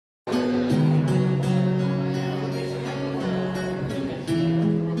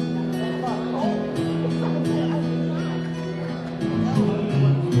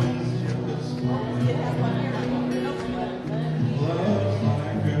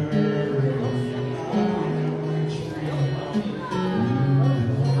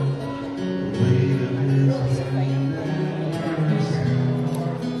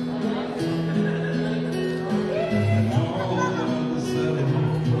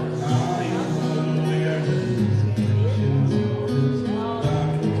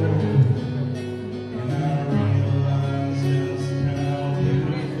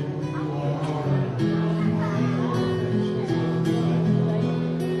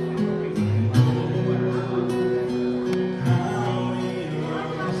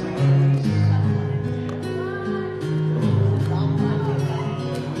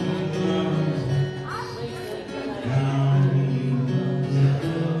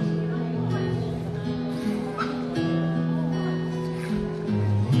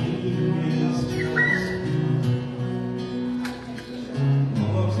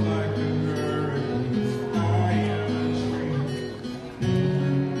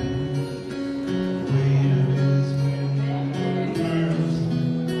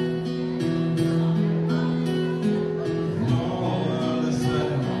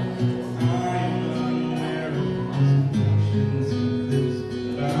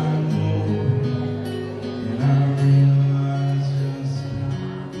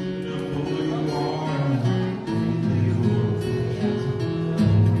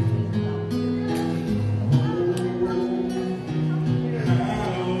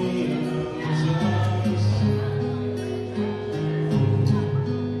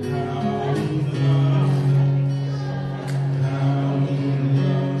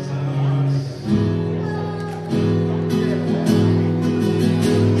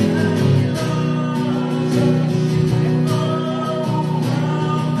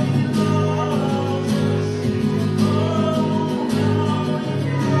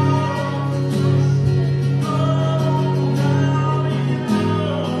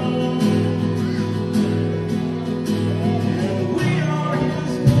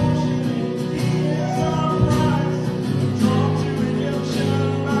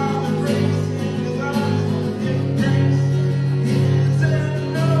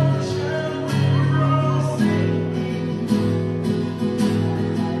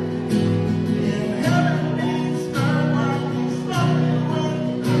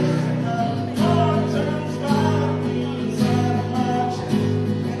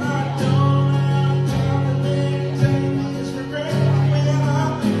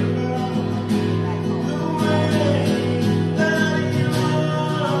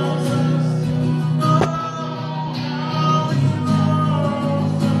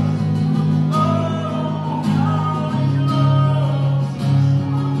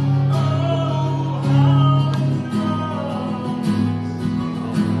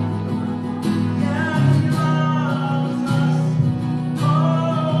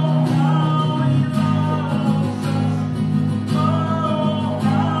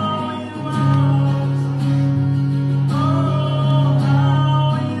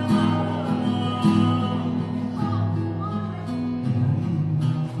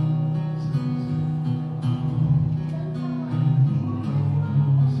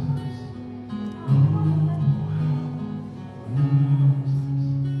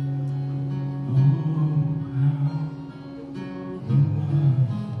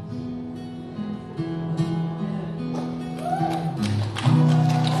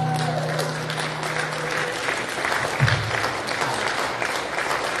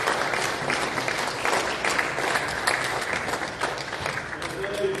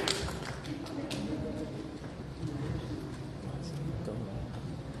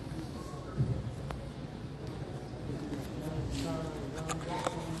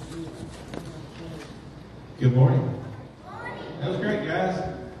Good morning. That was great, guys.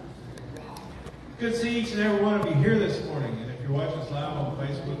 Good to see each and every one of you here this morning. And if you're watching us live on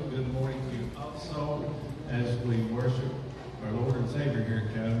Facebook, good morning to you also as we worship our Lord and Savior here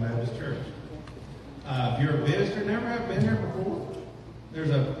at Calvary Baptist Church. If you're a visitor, never have been here before,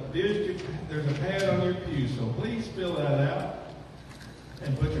 there's a pad on your pew, so please fill that out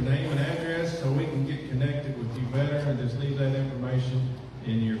and put your name and address so we can get connected with you better, and just leave that information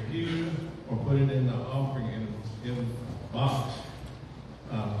in your pew or put it in the offering in box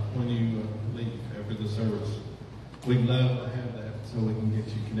when you leave after the service. We'd love to have that so we can get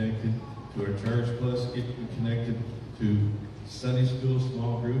you connected to our church, plus get you connected to Sunday school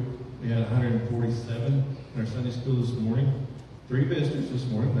small group. We had 147 in our Sunday school this morning. 3 visitors this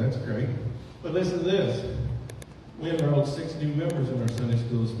morning. That's great. But listen to this. We enrolled 6 new members in our Sunday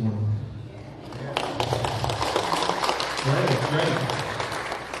school this morning. Great.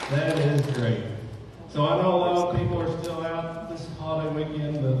 That is great. So I know a lot of people are still out this holiday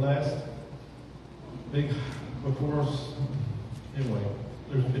weekend, the last big before us. Anyway,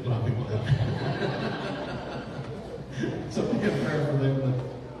 there's a lot of people out. So we get prayer for them.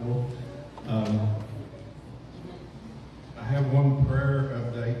 I have one prayer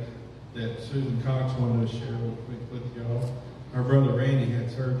update that Susan Cox wanted to share with y'all. Our brother Randy had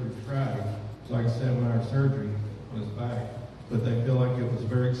surgery Friday. It's like a 7-hour surgery on his back, but they feel like it was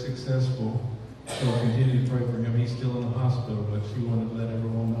very successful. So I'll continue to pray for him. He's still in the hospital, but she wanted to let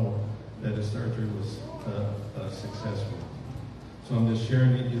everyone know that his surgery was successful. So I'm just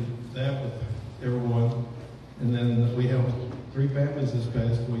sharing that with everyone. And then we helped 3 families this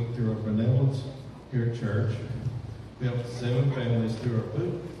past week through our benevolence here at church. We helped 7 families through our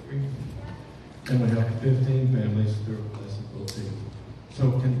food pantry, and we helped 15 families through our Blessed Team.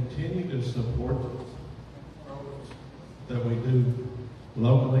 So continue to support the programs that we do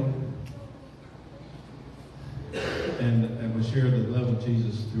locally, and we share the love of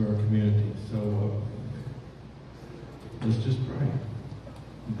Jesus through our community. So let's just pray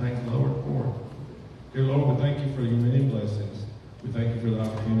and thank the Lord for it. Dear Lord, we thank you for your many blessings. We thank you for the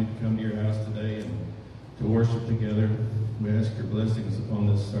opportunity to come to your house today and to worship together. We ask your blessings upon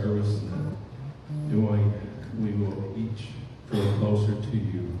this service, and doing we will each grow closer to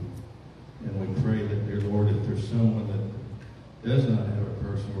you. And we pray that, dear Lord, if there's someone that does not have a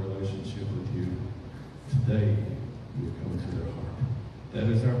personal relationship with you, today you will come to their heart. That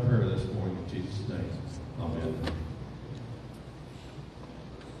is our prayer this morning in Jesus' name. Amen.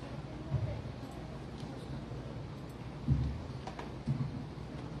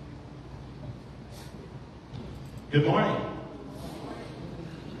 Good morning.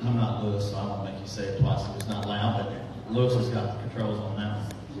 I'm not Lewis, so I won't make you say it twice if it's not loud, but Lewis has got the controls on that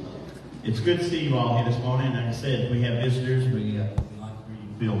one. It's good to see you all here this morning. Like I said, we have visitors. We like for you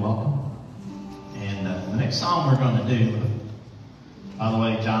to feel welcome. And the next song we're going to do, by the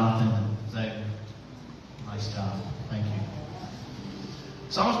way, Jonathan and Xavier, nice job. Thank you.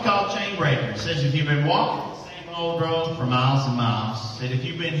 The song's called Chain Breaker. It says, if you've been walking the same old road for miles and miles, that if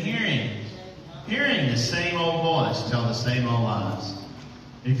you've been hearing the same old voice tell the same old lies,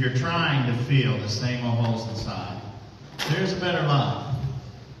 if you're trying to feel the same old holes inside, there's a better life.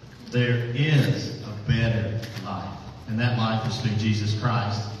 There is a better life. And that life is through Jesus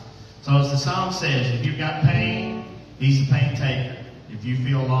Christ. So as the song says, if you've got pain, he's the pain taker. If you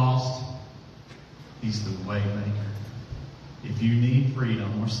feel lost, he's the way maker. If you need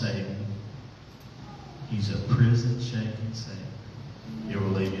freedom or saving, he's a prison shaking Savior. He will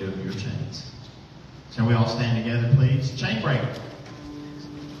relieve you of your chains. Shall we all stand together, please? Chain breaker.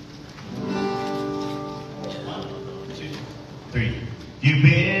 1, 2, 3. You've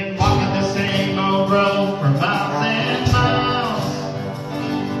been walking the same old road for miles and miles.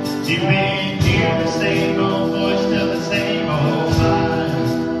 You've been hearing the same old voice tell the same old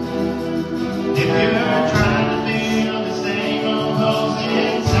lies. If you're trying to feel the same old holes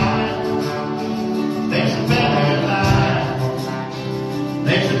inside, there's a better life.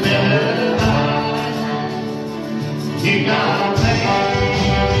 There's a better life. You got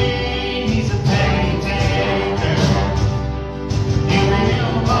pain, he's a pain taker. You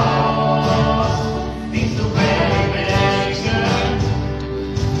will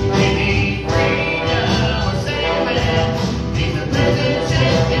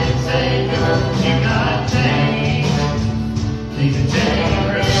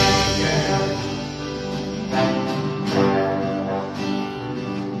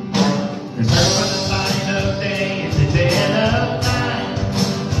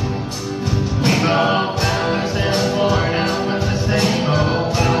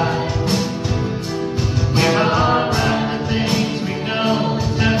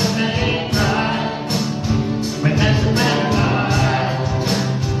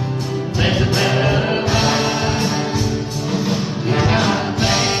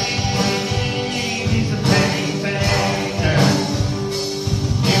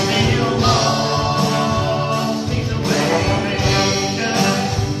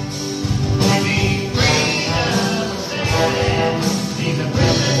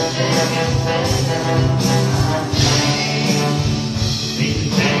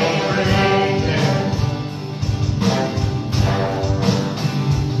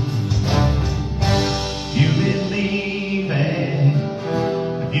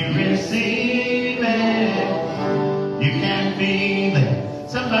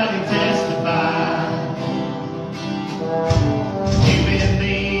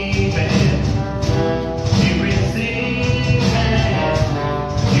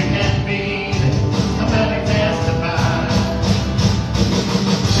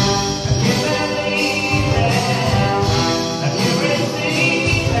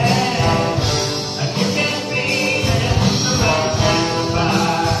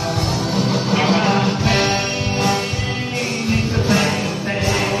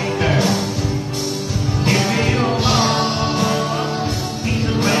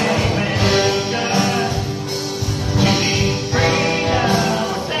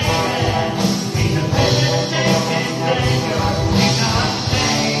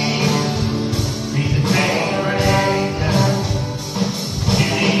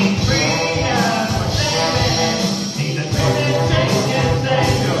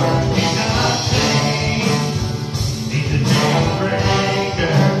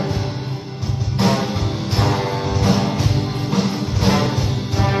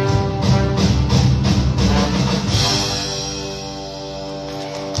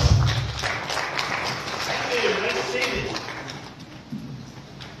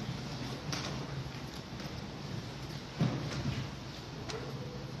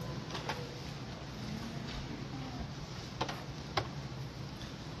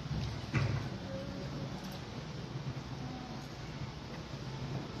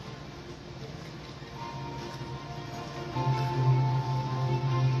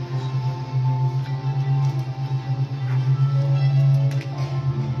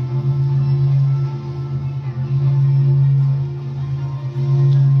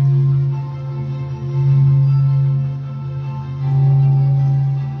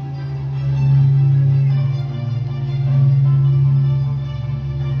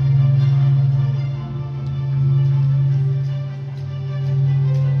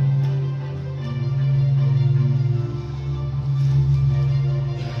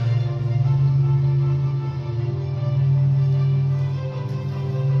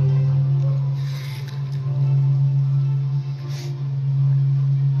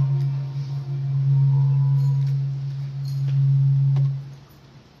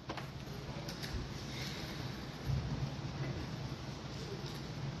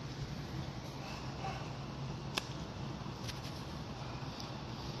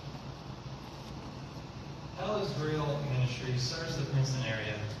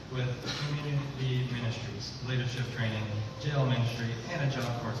jail ministry, and a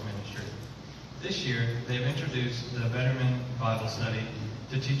job course ministry. This year, they've introduced the Veteran Bible Study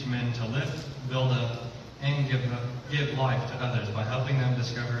to teach men to lift, build up, and give life to others by helping them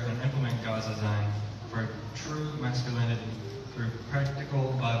discover and implement God's design for true masculinity through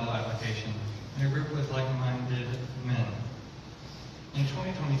practical Bible application in a group with like-minded men. In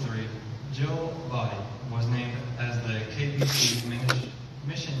 2023, Jill Body was named as the KBC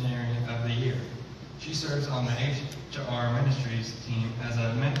Missionary of the Year. She serves on the HR Ministries team as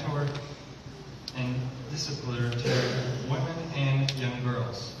a mentor and discipliner to women and young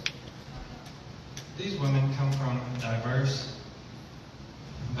girls. These women come from diverse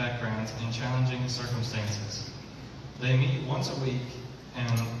backgrounds and challenging circumstances. They meet once a week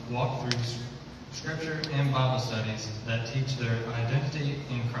and walk through scripture and Bible studies that teach their identity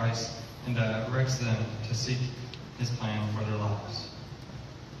in Christ and directs them to seek His plan for their lives.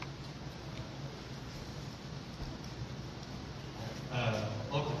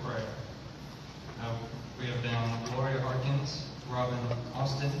 Local prayer. We have down Gloria Harkins, Robin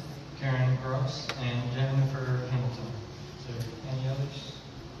Austin, Karen Gross, and Jennifer Hamilton. Is there any others?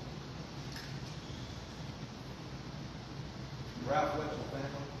 Ralph Wetzel family.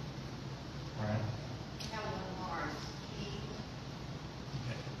 All right. Helen Mars,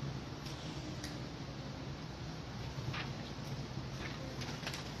 Okay.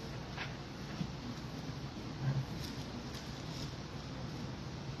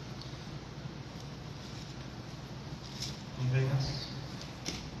 Anything else?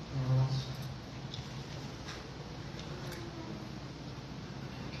 Anyone else?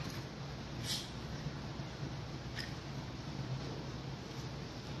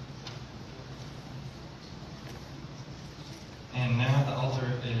 And now the altar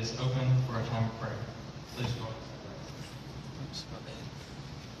is open for a time of prayer. Please go ahead. Oops, my bad.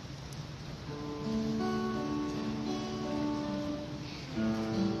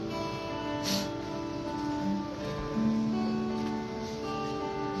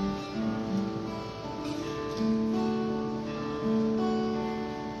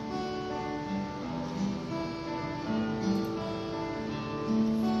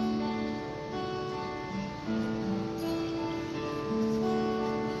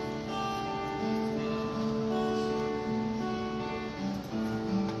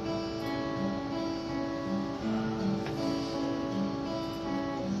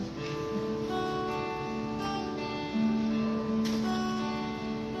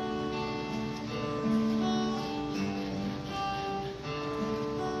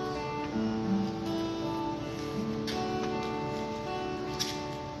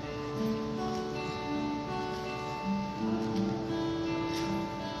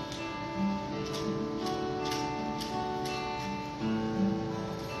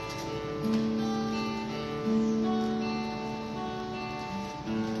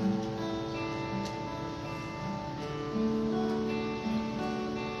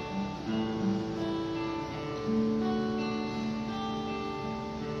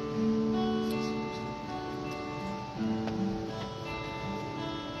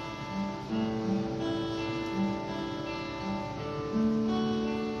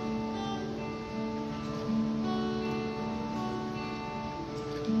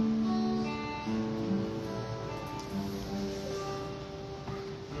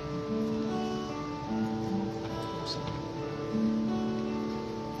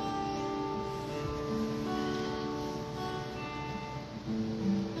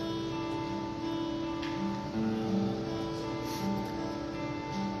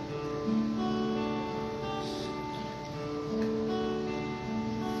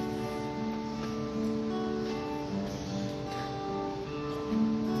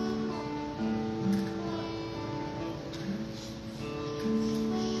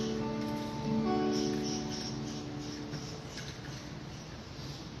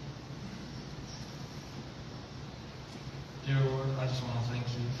 Dear Lord, I just want to thank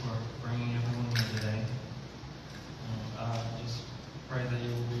you for bringing everyone here today. And I just pray that you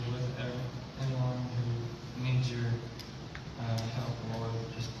will be with anyone who needs your help, Lord.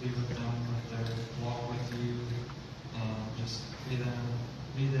 Just be with them with their walk with you, and just be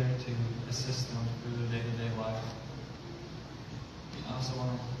there to assist them through their day-to-day life. I also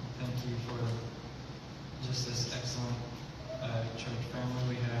want to thank you for just this excellent church family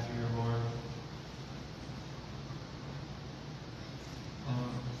we have here, Lord.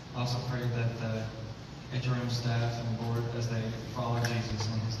 I also pray that the HRM staff and board, as they follow Jesus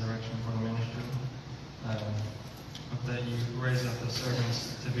in His direction for the ministry, hope that you raise up the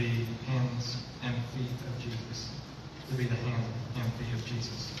servants to be hands and feet of Jesus, to be the hand and feet of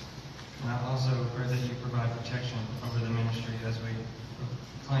Jesus. And I also pray that you provide protection over the ministry as we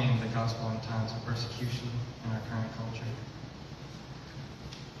proclaim the gospel in times of persecution in our current culture.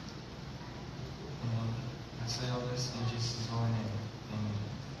 And I say all this in Jesus' holy name. Amen.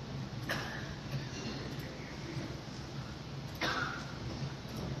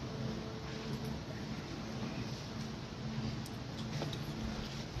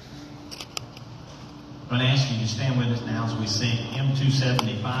 I'm going to ask you to stand with us now as we sing hymn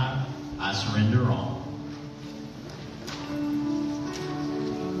 275, I Surrender All.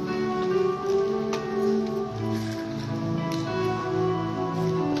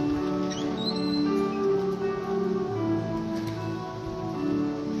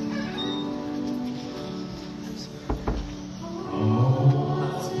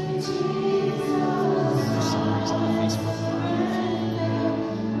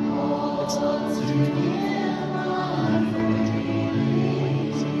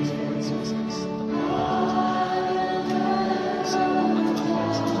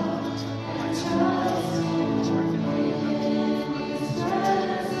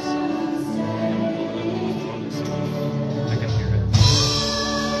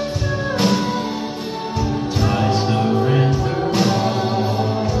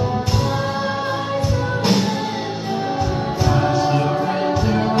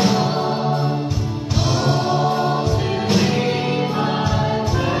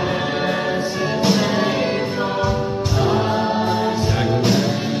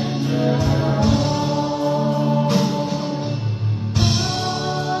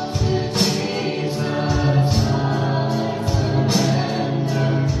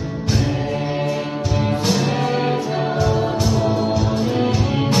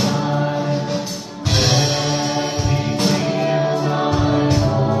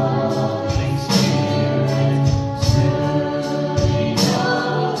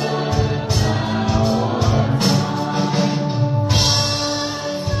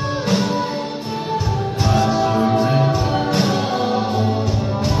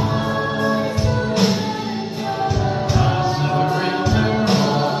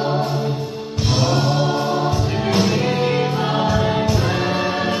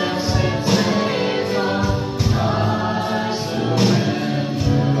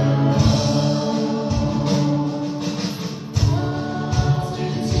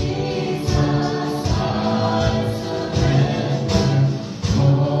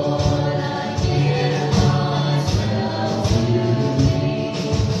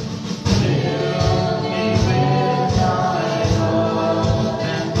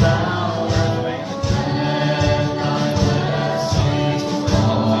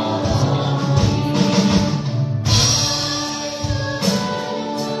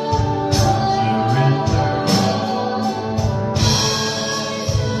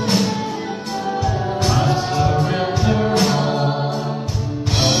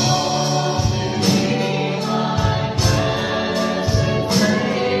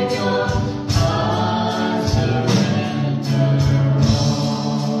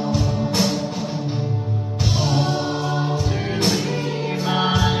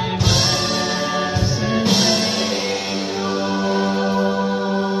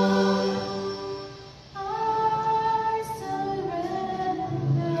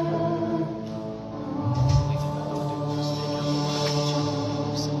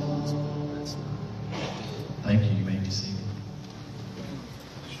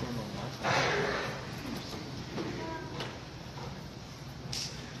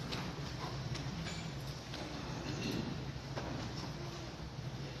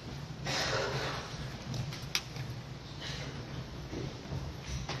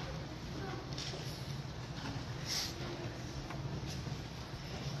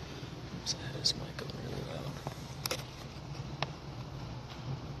 This mic up really loud.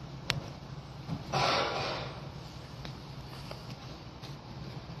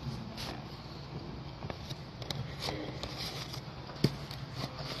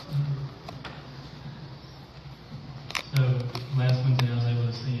 So last Wednesday I was able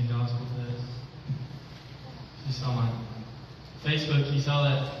to sing a gospel test. You saw my Facebook, you saw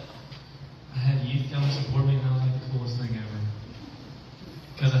that I had youth come and support me, and that was like the coolest thing ever.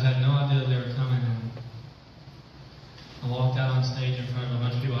 Because I had no idea that they were coming, and I walked out on stage in front of a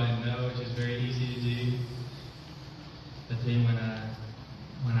bunch of people I didn't know, which is very easy to do. But then when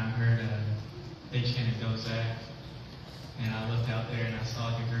I heard they chanted "Go Zach," and I looked out there and I saw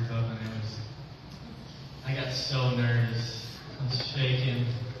like a group of them, and I got so nervous. I was shaking.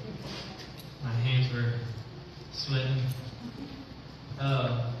 My hands were sweating.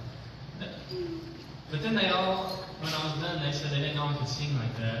 But then they all, when I was done, they said they didn't know I could sing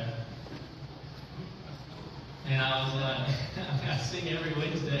like that. And I was like, I sing every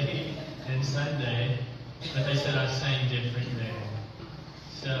Wednesday and Sunday, but they said I sang different there.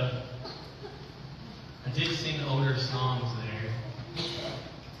 So I did sing older songs there.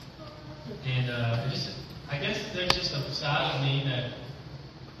 And I guess there's just a side of me that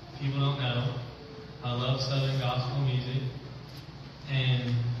people don't know. I love Southern gospel music.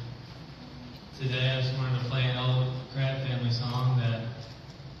 And today I just wanted to play an old Crab Family song that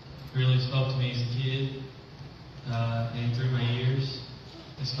really spoke to me as a kid and through my years.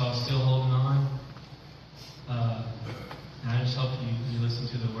 It's called Still Holding On. And I just hope you listen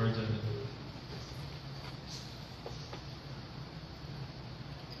to the words of it.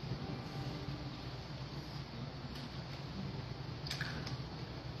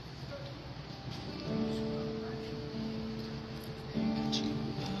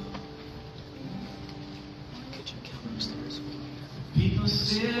 People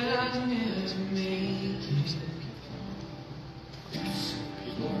said I'd never make it.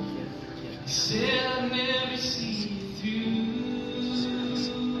 They said I'd never see it through.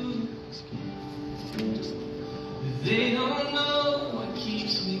 But they don't know what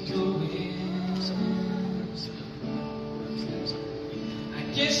keeps me going. I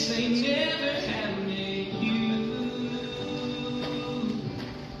guess they never had made you.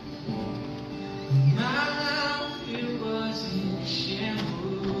 My life, it was in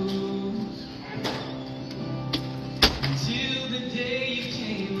shambles until the day you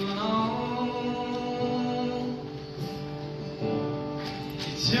came along.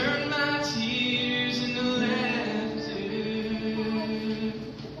 You turned my tears into laughter.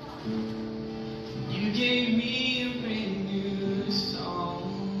 You gave me a brand new song.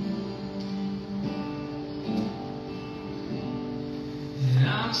 And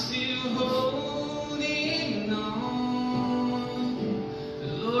I'm still holding on.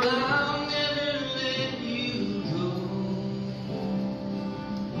 Lord, I'll never let you go.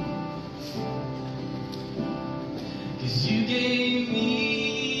 'Cause you gave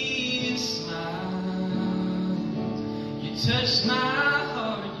me a smile. You touched my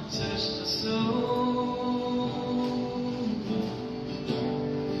heart, you touched my soul.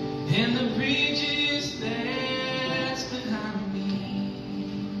 And the bridges that's behind me,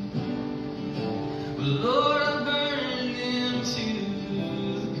 well, Lord, I burn them to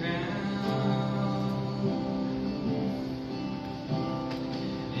the ground.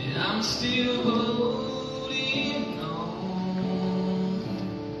 And I'm still holding on.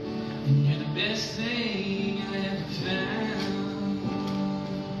 And you're the best thing I ever found.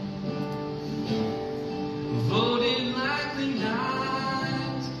 Voted like the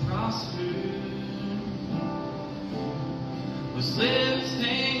night to prosper, was left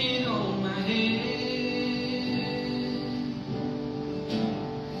hanging on my head.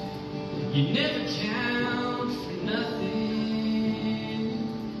 You never count for nothing.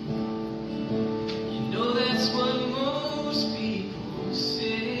 You know that's what most people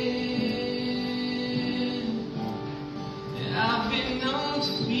say. And I've been known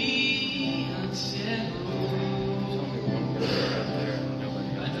to be unsettled.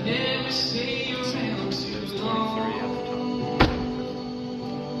 I never stay around too long.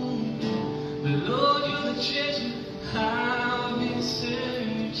 But Lord, you're the treasure I've been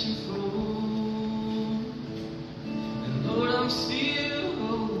searching for. And Lord, I'm still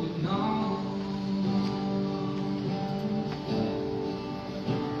holding on.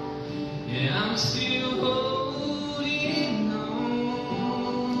 Yeah, I'm still holding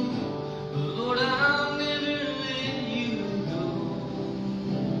on. But Lord, I'll never let you go.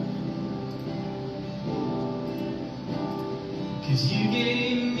 'Cause you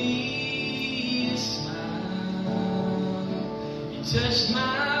gave me a smile. You touched my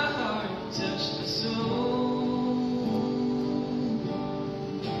heart, you touched my soul.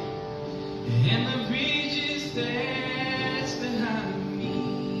 And the bridges that's behind me,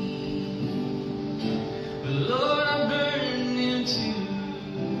 but Lord, I burn them to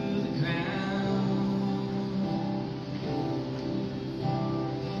the ground.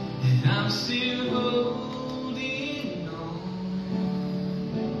 And I'm still holding on.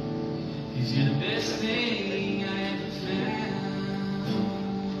 'Cause you're the best thing I ever found.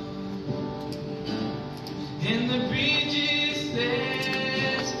 And the bridges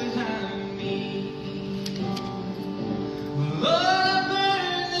that's behind me, well, Lord, I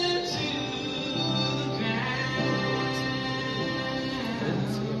burn them to the ground.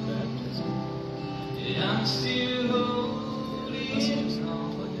 Yeah, I'm still holding on.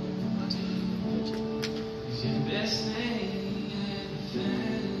 'Cause you're the best thing I ever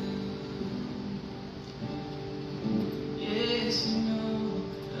found. Yes, I know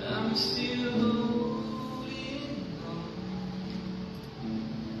I'm still holding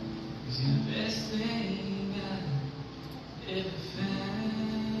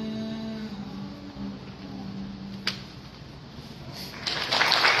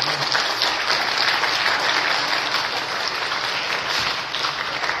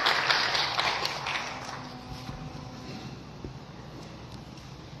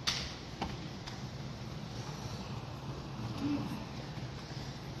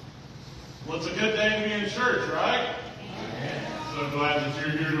Well, it's a good day to be in church, right? So glad that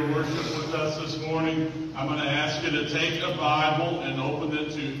you're here to worship with us this morning. I'm going to ask you to take a Bible and open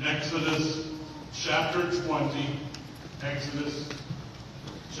it to Exodus chapter 20. Exodus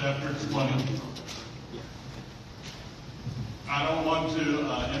chapter 20. I don't want to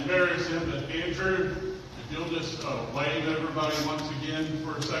embarrass him, but Andrew, if you'll just wave everybody once again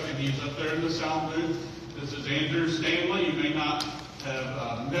for a second. He's up there in the sound booth. This is Andrew Stanley. You may not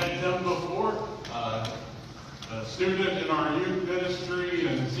have met him before. A student in our youth ministry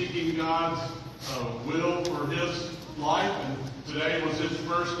and seeking God's will for his life. And today was his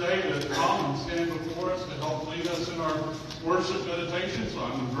first day to come and stand before us to help lead us in our worship meditation. So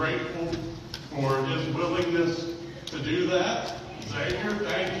I'm grateful for his willingness to do that. Xavier,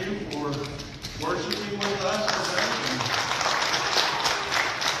 thank you for worshiping with us today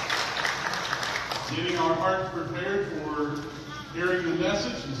and getting our hearts prepared for hearing the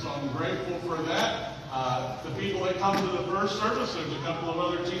message. And so I'm grateful for that. The people that come to the first service, there's a couple of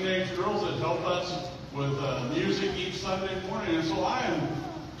other teenage girls that help us with music each Sunday morning. And so I am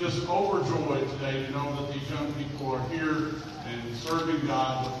just overjoyed today to know that these young people are here and serving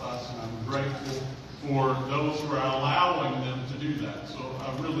God with us. And I'm grateful for those who are allowing them to do that. So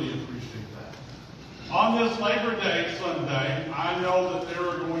I really appreciate that. On this Labor Day Sunday, I know that there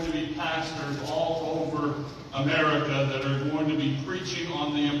are going to be pastors all over America that are going to be preaching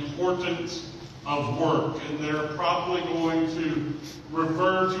on the importance of work. And they're probably going to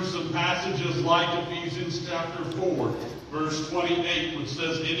refer to some passages like Ephesians chapter 4, verse 28, which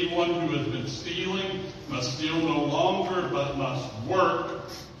says, anyone who has been stealing must steal no longer, but must work,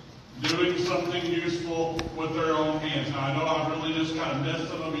 doing something useful with their own hands. Now, I know I really just kind of messed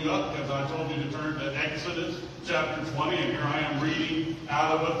some of you up because I told you to turn to Exodus chapter 20, and here I am reading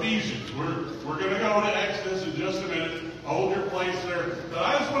out of Ephesians. We're going to go to Exodus in just a minute. Hold your place there. But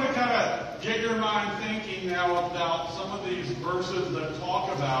I just want to kind of get your mind thinking now about some of these verses that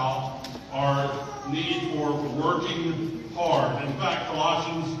talk about our need for working hard. In fact,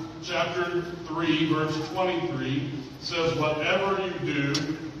 Colossians chapter 3, verse 23 says, whatever you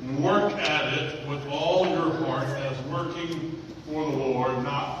do, work at it with all your heart as working for the Lord,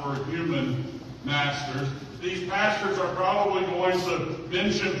 not for human masters. These pastors are probably going to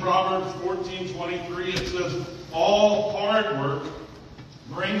mention Proverbs 14:23. It says, all hard work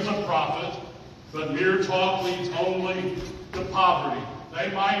brings a profit, but mere talk leads only to poverty. They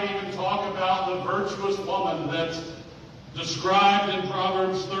might even talk about the virtuous woman that's described in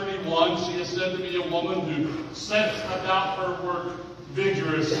Proverbs 31. She is said to be a woman who sets about her work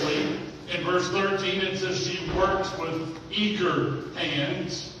vigorously. In verse 13, it says she works with eager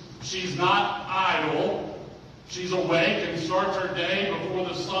hands. She's not idle. She's awake and starts her day before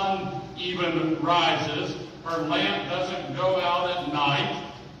the sun even rises. Her lamp doesn't go out at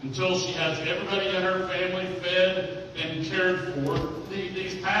night until she has everybody in her family fed and cared for.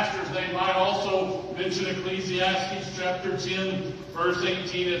 These pastors, they might also mention Ecclesiastes chapter 10, verse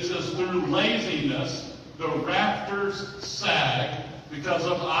 18. It says, through laziness the rafters sag, because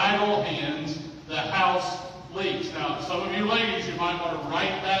of idle hands the house leaks. Now, some of you ladies, you might want to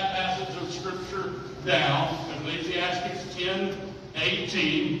write that passage of Scripture down. Ecclesiastes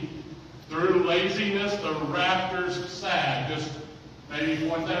 10:18. Through laziness the rafters sag. Just maybe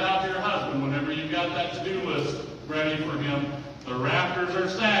point that out to your husband whenever you've got that to-do list ready for him. The rafters are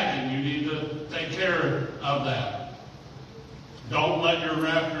sagging. You need to take care of that. Don't let your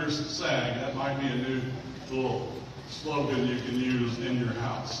rafters sag. That might be a new little slogan you can use in your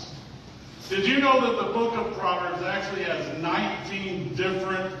house. Did you know that the book of Proverbs actually has 19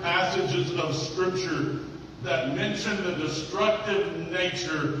 different passages of Scripture that mention the destructive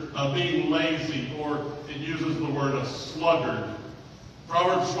nature of being lazy, or it uses the word a sluggard?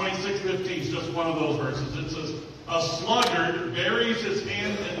 Proverbs 26:15 is just one of those verses. It says, a sluggard buries his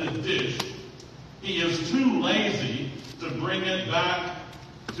hand in the dish. He is too lazy to bring it back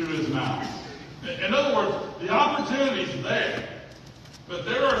to his mouth. In other words, the opportunity's there. But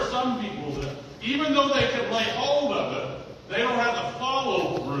there are some people that, even though they can lay hold of it, they don't have the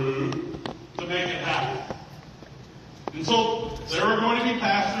follow-through to make it happen. And so there are going to be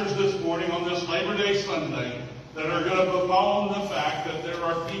pastors this morning on this Labor Day Sunday that are going to bemoan the fact that there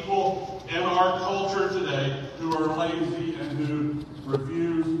are people in our culture today who are lazy and who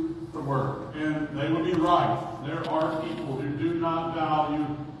refuse to work. And they would be right. There are people who do not value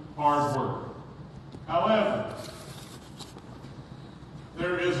hard work. However,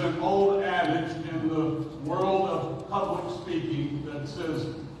 there is an old adage in the world of public speaking that says,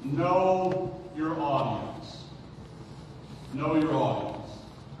 know your audience. Know your audience.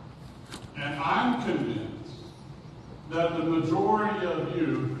 And I'm convinced that the majority of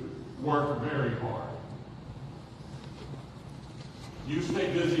you work very hard. You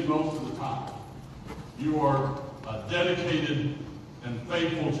stay busy most of the time. You are dedicated and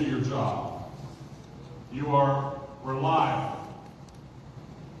faithful to your job. You are reliable.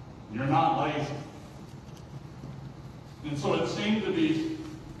 You're not lazy. And so it seemed to be,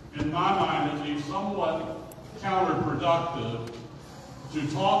 in my mind at least, somewhat counterproductive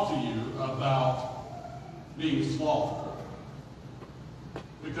to talk to you about being slothful.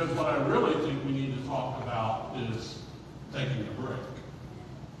 Because what I really think we need to talk about is taking a break.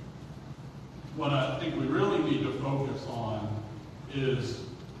 What I think we really need to focus on is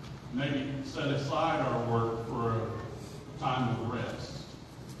maybe set aside our work for a time of rest.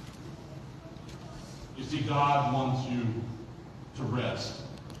 You see, God wants you to rest,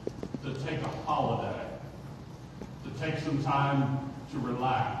 to take a holiday, to take some time to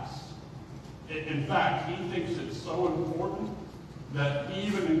relax. In fact, he thinks it's so important that he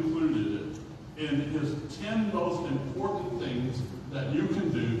even included it in his 10 most important things that you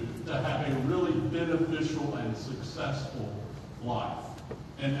can do to have a really beneficial and successful life.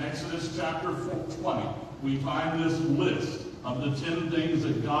 In Exodus chapter 20, we find this list of the 10 things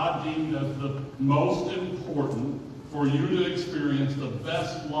that God deemed as the most important for you to experience the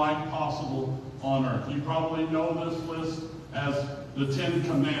best life possible on earth. You probably know this list as the 10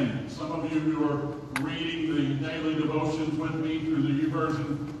 Commandments. Some of you who are reading the daily devotions with me through the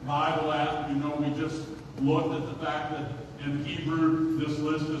YouVersion Bible app, you know we just looked at the fact that in Hebrew this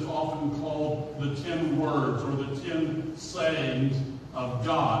list is often called the 10 words or the 10 sayings of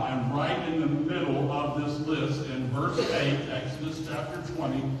God. And right in the middle of this list, in verse 8, Exodus chapter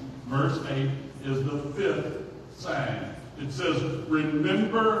 20, verse 8, is the 5th saying. It says,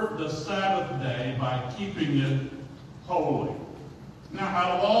 "Remember the Sabbath day by keeping it holy." Now,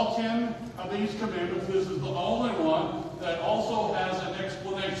 out of all 10 of these commandments, this is the only one that also has an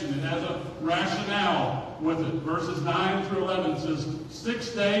explanation. It has a rationale with it. Verses 9 through 11 says, 6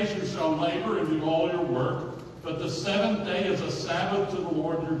 days you shall labor and do all your work, but the 7th day is a Sabbath to the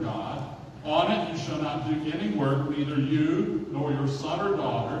Lord your God. On it you shall not do any work, neither you, nor your son or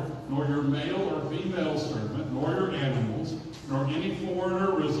daughter, nor your male or female servant, nor your animals, nor any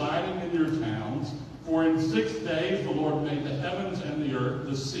foreigner residing in your towns. For in 6 days the Lord made the heavens and the earth,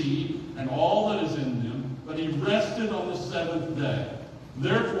 the sea, and all that is in them, but he rested on the 7th day.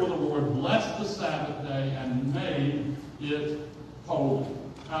 Therefore the Lord blessed the Sabbath day and made it holy.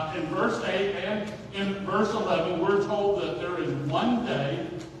 In verse 8 and in verse 11, we're told that there is one day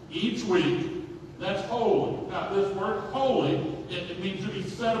each week that's holy. Now, this word holy, it means to be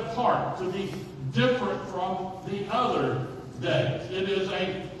set apart, to be different from the other days. It is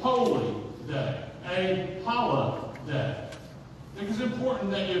a holy day, a holiday. I think it's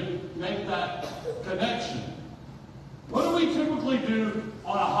important that you make that connection. What do we typically do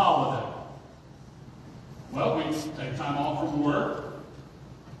on a holiday? Well, we take time off from work.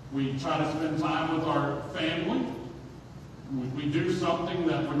 We try to spend time with our family. We do something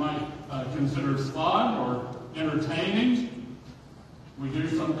that we might consider fun or entertaining. We do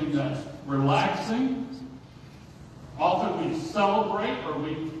something that's relaxing. Often we celebrate or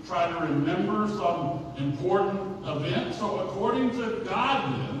we try to remember some important event. So according to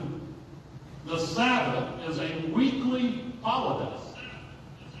God then, the Sabbath is a weekly holiday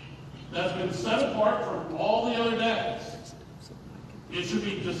that's been set apart from all the other days. It should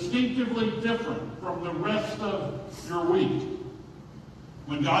be distinctively different from the rest of your week.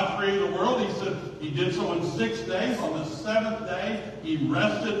 When God created the world, he said he did so in 6 days. On the 7th day, he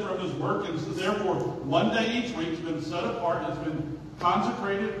rested from his work. And so therefore, one day each week has been set apart. It's been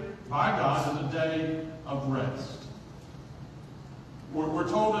consecrated by God as a day of rest. We're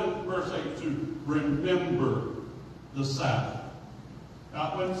told in verse 8 to remember the Sabbath.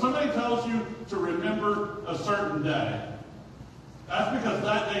 Now, when somebody tells you to remember a certain day, that's because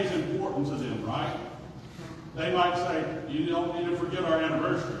that day's important to them, right? They might say, you don't need to forget our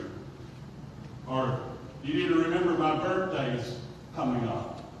anniversary. Or, you need to remember my birthday's coming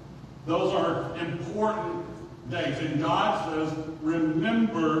up. Those are important days. And God says,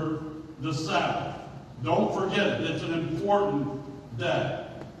 remember the Sabbath. Don't forget it. It's an important day.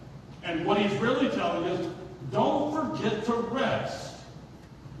 And what he's really telling us, don't forget to rest.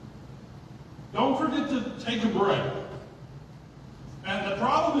 Don't forget to take a break. And the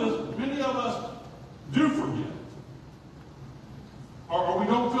problem is, many of us do forget. Or we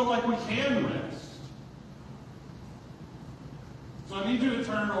don't feel like we can rest. So I need you to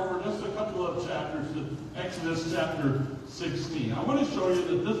turn over just a couple of chapters to Exodus chapter 16. I want to show you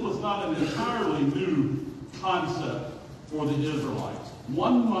that this was not an entirely new concept for the Israelites.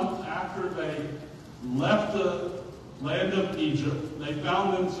 1 month after they left land of Egypt, they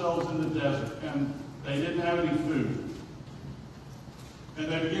found themselves in the desert, and they didn't have any food.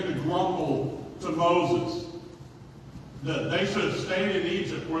 And they began to grumble to Moses that they should have stayed in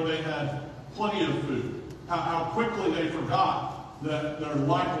Egypt where they had plenty of food. How quickly they forgot that their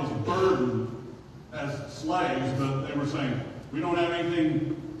life was burdened as slaves, but they were saying, we don't have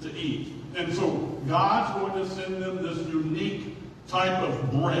anything to eat. And so God's going to send them this unique type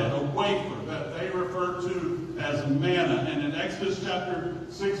of bread, a wafer that they refer to as manna. And in Exodus chapter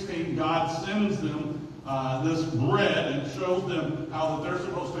 16, God sends them this bread and shows them how that they're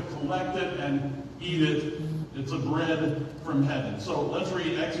supposed to collect it and eat it. It's a bread from heaven. So let's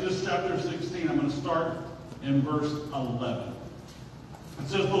read Exodus chapter 16. I'm going to start in verse 11. It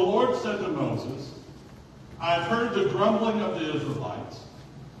says, the Lord said to Moses, I have heard the grumbling of the Israelites.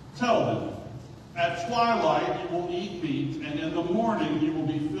 Tell them, at twilight you will eat meat, and in the morning you will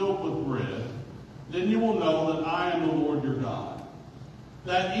be filled with bread. Then you will know that I am the Lord your God.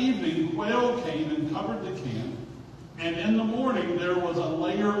 That evening quail came and covered the camp, and in the morning there was a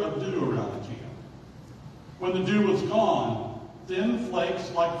layer of dew around the camp. When the dew was gone, thin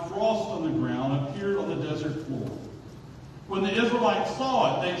flakes like frost on the ground appeared on the desert floor. When the Israelites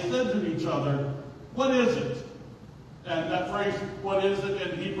saw it, they said to each other, what is it? And that phrase, what is it,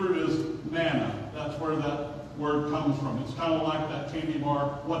 in Hebrew is manna. That's where that word comes from. It's kind of like that candy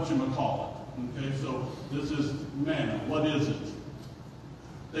bar, whatchamacallit. Okay, so this is manna. What is it?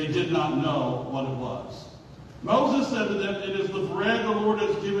 They did not know what it was. Moses said to them, it is the bread the Lord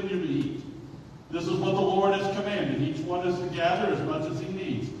has given you to eat. This is what the Lord has commanded. Each one is to gather as much as he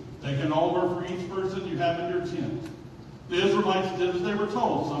needs. Take an omer for each person you have in your tent. The Israelites did as they were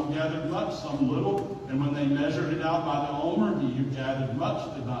told. Some gathered much, some little. And when they measured it out by the omer, he who gathered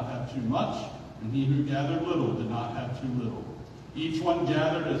much did not have too much, and he who gathered little did not have too little. Each one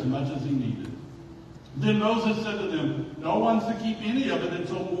gathered as much as he needed. Then Moses said to them, no one's to keep any of it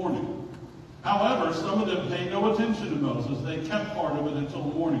until morning. However, some of them paid no attention to Moses. They kept part of it until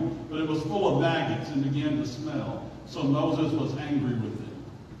morning, but it was full of maggots and began to smell. So Moses was angry with them.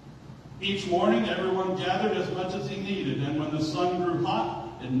 Each morning, everyone gathered as much as he needed, and when the sun grew hot,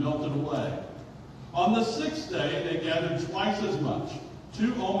 it melted away. On the sixth day, they gathered twice as much,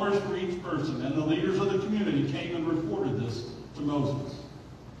 2 omers for each person, and the leaders of the community came and reported this to Moses.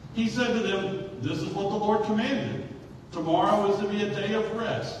 He said to them, this is what the Lord commanded. Tomorrow is to be a day of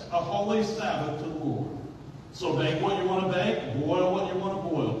rest, a holy Sabbath to the Lord. So bake what you want to bake, boil what you want to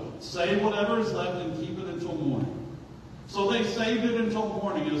boil. Save whatever is left and keep it until morning. So they saved it until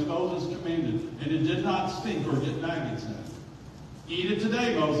morning as Moses commanded, and it did not stink or get maggots in it. Eat it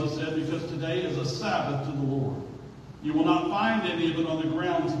today, Moses said, because today is a Sabbath to the Lord. You will not find any of it on the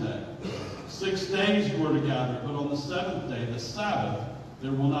ground today. 6 days you are to gather it, but on the 7th day, the Sabbath,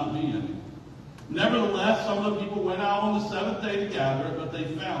 there will not be any. Nevertheless, some of the people went out on the 7th day to gather it, but they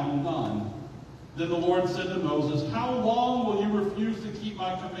found none. Then the Lord said to Moses, how long will you refuse to keep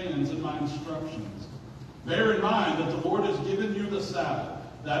my commands and my instructions? Bear in mind that the Lord has given you the Sabbath.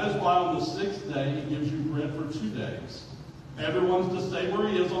 That is why on the 6th day he gives you bread for 2 days. Everyone's to stay where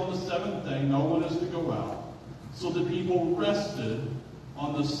he is on the 7th day. No one is to go out. So the people rested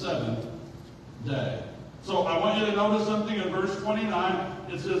on the 7th day. So I want you to notice something in verse 29.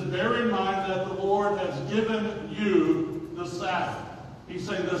 It says, bear in mind that the Lord has given you the Sabbath. He's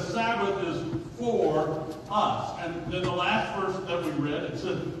saying the Sabbath is for us. And then the last verse that we read, it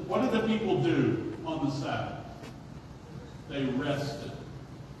said, what did the people do on the Sabbath? They rested.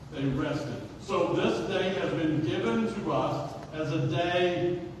 They rested. So this day has been given to us as a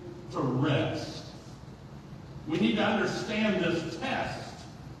day to rest. We need to understand this test,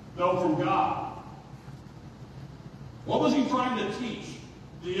 though, from God. What was he trying to teach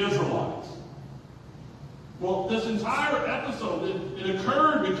the Israelites? Well, this entire episode, it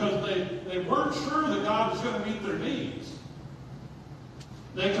occurred because they weren't sure that God was going to meet their needs.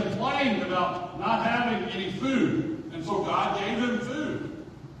 They complained about not having any food, and so God gave them food.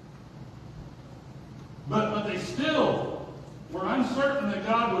 But they still were uncertain that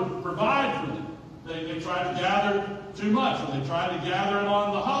God would provide for them. They tried to gather too much, or they tried to gather it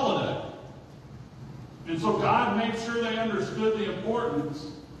on the holiday. And so God made sure they understood the importance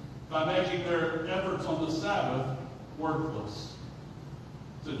by making their efforts on the Sabbath worthless.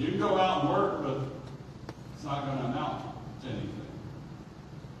 So you can go out and work, but it's not going to amount to anything.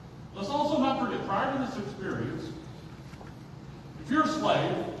 Let's also not forget, prior to this experience, if you're a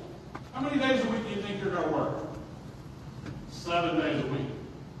slave, how many days a week do you think you're going to work? 7 days a week.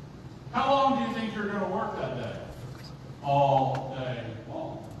 How long do you think you're going to work that day? All day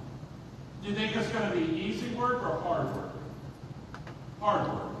long. Do you think it's going to be easy work or hard work? Hard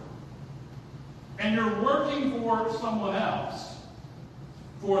work. And you're working for for someone else,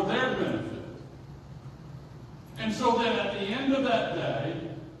 for their benefit. And so then at the end of that day,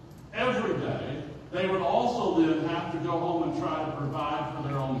 every day, they would also then have to go home and try to provide for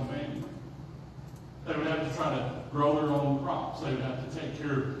their own family. They would have to try to grow their own crops. They would have to take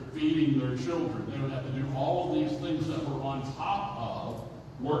care of feeding their children. They would have to do all of these things that were on top of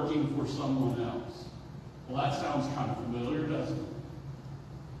working for someone else. Well, that sounds kind of familiar, doesn't it?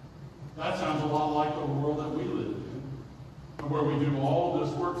 That sounds a lot like the world that we live in, where we do all of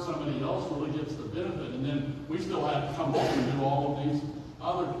this work, somebody else really gets the benefit, and then we still have to come home and do all of these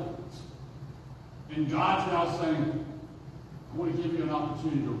other things. And God's now saying, I want to give you an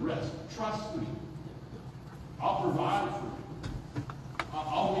opportunity to rest. Trust me. I'll provide for you.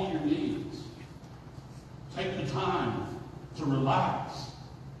 I'll meet your needs. Take the time to relax.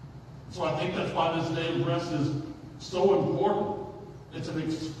 So I think that's why this day of rest is so important. It's an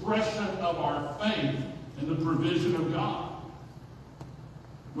expression of our faith in the provision of God.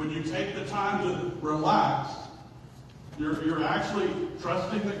 When you take the time to relax, you're actually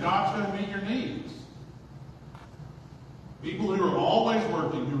trusting that God's going to meet your needs. People who are always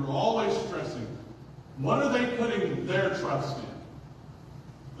working, who are always stressing, what are they putting their trust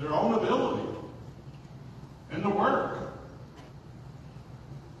in? Their own ability and the work.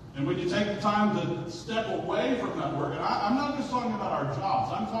 And when you take the time to step away from that work, and I'm not just talking about our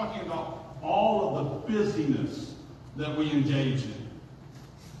jobs, I'm talking about all of the busyness that we engage in.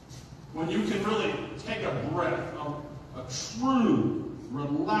 When you can really take a breath, a true,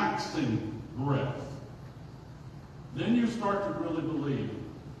 relaxing breath, then you start to really believe,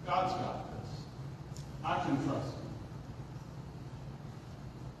 God's got this. I can trust him.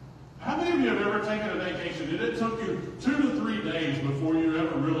 How many of you have ever taken a vacation and it took you 2 to 3 days before you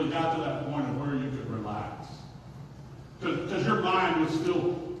ever really got to that point of where you could relax? Because your mind was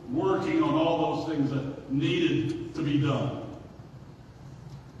still working on all those things that needed to be done.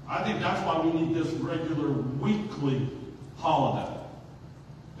 I think that's why we need this regular weekly holiday.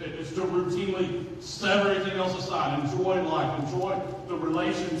 It's to routinely set everything else aside, enjoy life, enjoy the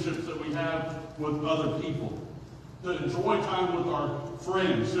relationships that we have with other people, to enjoy time with our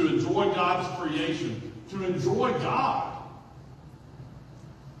friends, to enjoy God's creation, to enjoy God.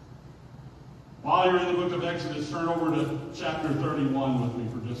 While you're in the book of Exodus, turn over to chapter 31 with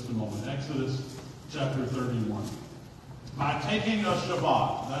me for just a moment. Exodus chapter 31. By taking a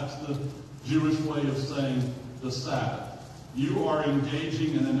Shabbat, that's the Jewish way of saying the Sabbath, you are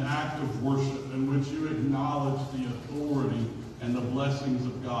engaging in an act of worship in which you acknowledge the authority and the blessings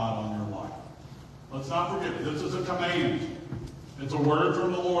of God on your life. Let's not forget, this is a command. It's a word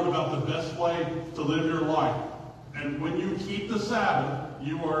from the Lord about the best way to live your life. And when you keep the Sabbath,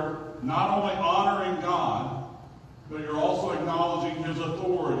 you are not only honoring God, but you're also acknowledging his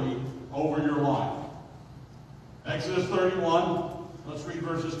authority over your life. Exodus 31, let's read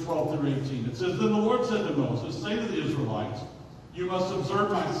verses 12 through 18. It says, Then the Lord said to Moses, Say to the Israelites, You must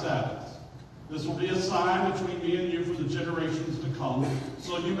observe my Sabbaths. This will be a sign between me and you for the generations to come,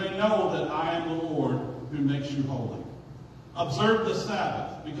 so you may know that I am the Lord who makes you holy. Observe the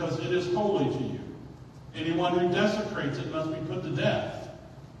Sabbath, because it is holy to you. Anyone who desecrates it must be put to death.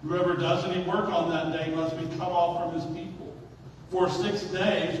 Whoever does any work on that day must be cut off from his people. For 6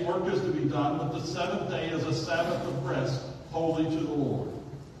 days work is to be done, but the seventh day is a Sabbath of rest, holy to the Lord.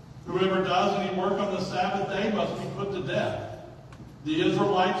 Whoever does any work on the Sabbath day must be put to death. The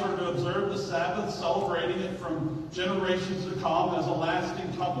Israelites are to observe the Sabbath, celebrating it from generations to come as a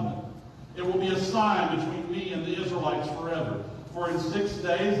lasting covenant. It will be a sign between me and the Israelites forever. For in 6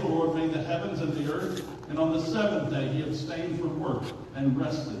 days the Lord made the heavens and the earth, and on the seventh day he abstained from work and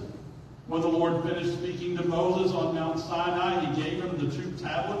rested. When the Lord finished speaking to Moses on Mount Sinai, he gave him the 2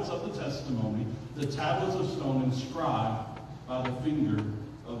 tablets of the testimony, the tablets of stone inscribed by the finger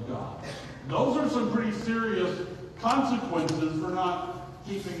of God. Those are some pretty serious consequences for not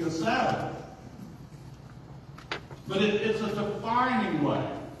keeping the Sabbath. But it's a defining way,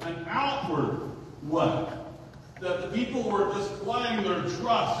 an outward way, that the people were displaying their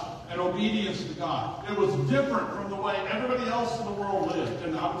trust and obedience to God. It was different from the way everybody else in the world lived.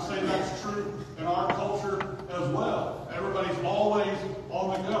 And I would say that's true in our culture as well. Everybody's always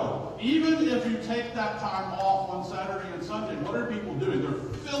on the go. Even if you take that time off on Saturday and Sunday, what are people doing? They're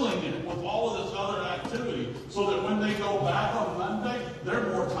filling it with all of this other activity so that when they go back on Monday, they're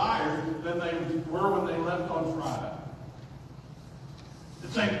more tired than they were when they left on Friday.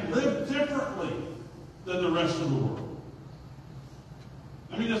 It's saying live differently than the rest of the world.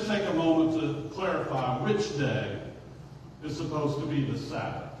 Let me just take a moment to clarify which day is supposed to be the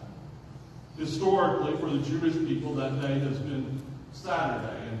Sabbath. Historically, for the Jewish people, that day has been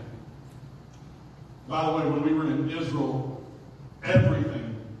Saturday. And By the way, when we were in Israel,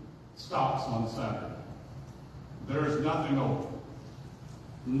 everything stops on Saturday. There's nothing open.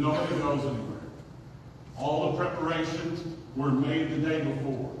 Nobody goes anywhere. All the preparations were made the day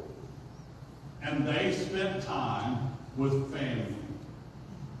before. And they spent time with family.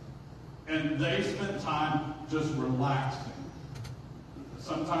 And they spent time just relaxing.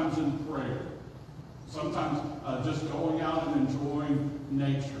 Sometimes in prayer. Sometimes just going out and enjoying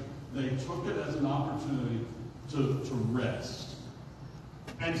nature. They took it as an opportunity to rest.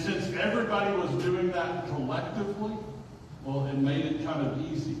 And since everybody was doing that collectively, well, it made it kind of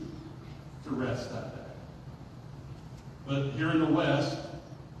easy to rest that day. But here in the West,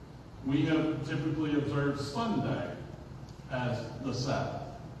 we have typically observed Sunday as the Sabbath.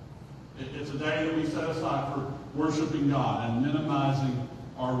 It's a day that we set aside for worshiping God and minimizing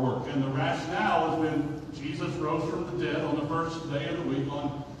our work. And the rationale is when Jesus rose from the dead on the first day of the week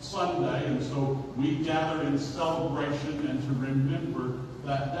on Sunday, and so we gather in celebration and to remember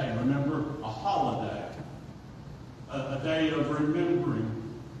that day. Remember a holiday, a day of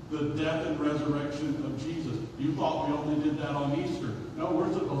remembering the death and resurrection of Jesus. You thought we only did that on Easter. No,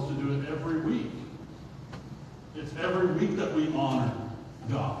 we're supposed to do it every week. It's every week that we honor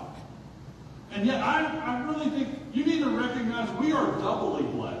God. And yet I really think you need to recognize we are doubly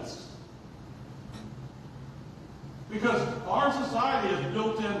blessed. Because our society is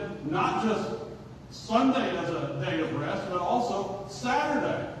built in not just Sunday as a day of rest, but also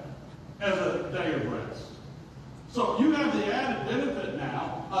Saturday as a day of rest. So you have the added benefit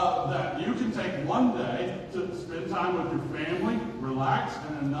now that you can take one day to spend time with your family, relax,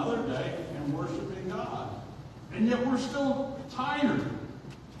 and another day in worshiping God. And yet we're still tired.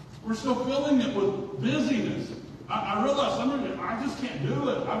 We're still filling it with busyness. I realize some of you, I just can't do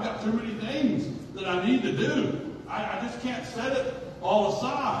it. I've got too many things that I need to do. I just can't set it all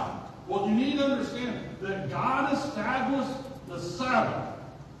aside. Well, you need to understand that God established the Sabbath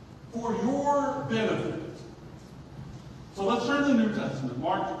for your benefit. So let's turn to the New Testament,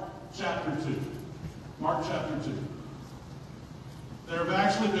 Mark chapter 2. Mark chapter 2. There have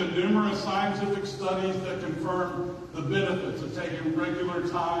actually been numerous scientific studies that confirm the benefits of taking regular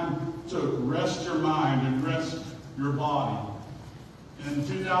time to rest your mind and rest your body. In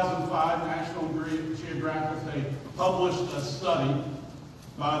 2005, National Geographic, they published a study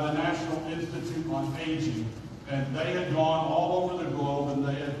by the National Institute on Aging. And they had gone all over the globe and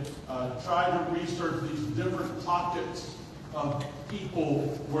they had tried to research these different pockets of people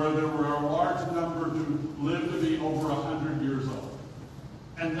where there were a large number who lived to be over 100 years old.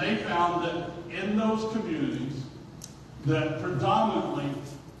 And they found that in those communities that predominantly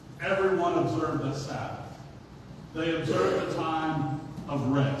everyone observed the Sabbath. They observed the time of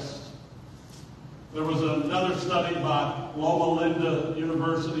rest. There was another study by Loma Linda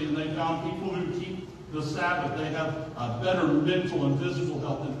University, and they found people who keep the Sabbath, they have a better mental and physical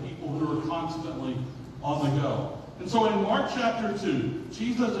health than people who are constantly on the go. And so in Mark chapter 2,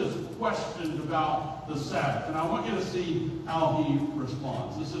 Jesus is questioned about the Sabbath. And I want you to see how he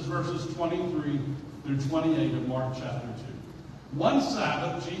responds. This is verses 23 through 28 of Mark chapter 2. One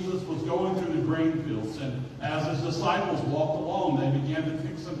Sabbath, Jesus was going through the grain fields, and as his disciples walked along, they began to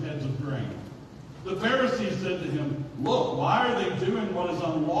pick some heads of grain. The Pharisees said to him, "Look, why are they doing what is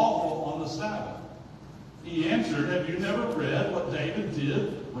unlawful on the Sabbath?" He answered, "Have you never read what David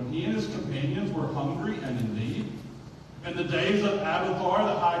did when he and his companions were hungry and in need? In the days of Abiathar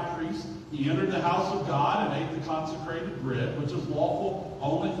the high priest, he entered the house of God and ate the consecrated bread, which is lawful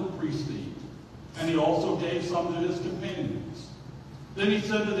only for priests to eat. And he also gave some to his companions. Then he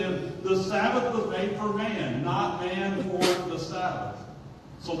said to them, the Sabbath was made for man, not man for the Sabbath.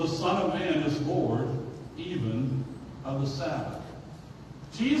 So the Son of Man is Lord, even of the Sabbath."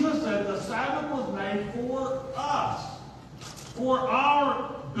 Jesus said the Sabbath was made for us, for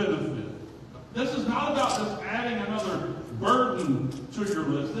our benefit. This is not about just adding another burden to your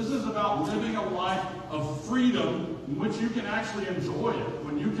list. This is about living a life of freedom in which you can actually enjoy it,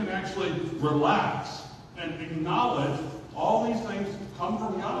 when you can actually relax and acknowledge all these things come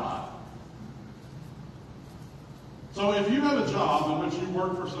from God. So if you have a job in which you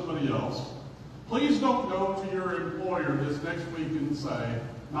work for somebody else, please don't go to your employer this next week and say,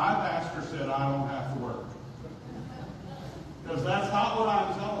 "My pastor said I don't have to work." Because that's not what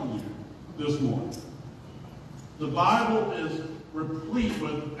I'm telling you this morning. The Bible is replete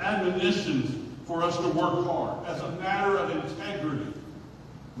with admonitions for us to work hard as a matter of integrity.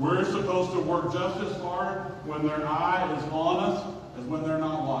 We're supposed to work just as hard when their eye is on us as when they're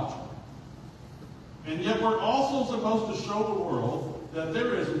not watching. And yet we're also supposed to show the world that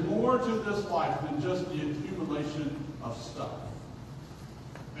there is more to this life than just the accumulation of stuff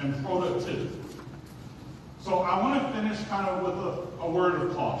and productivity. So I want to finish kind of with a word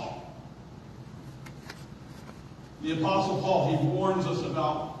of caution. The Apostle Paul, he warns us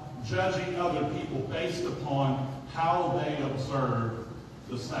about judging other people based upon how they observe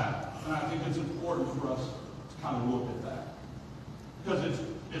the Sabbath. And I think it's important for us to kind of look at that. Because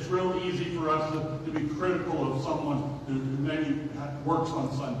it's real easy for us to be critical of someone who maybe works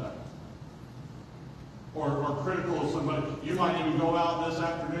on Sunday. Or critical of somebody. You might even go out this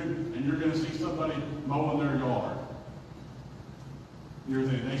afternoon and you're going to see somebody mowing their yard. You're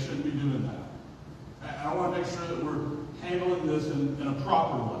thinking, they shouldn't be doing that. And I want to make sure that we're handling this in a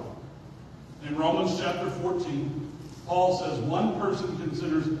proper way. In Romans chapter 14, Paul says one person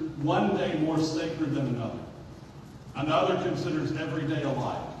considers one day more sacred than another. Another considers every day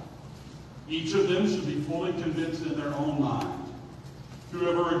alike. Each of them should be fully convinced in their own mind.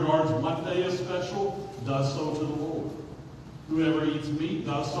 Whoever regards one day as special does so to the Lord. Whoever eats meat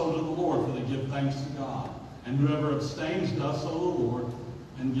does so to the Lord, for they give thanks to God. And whoever abstains does so to the Lord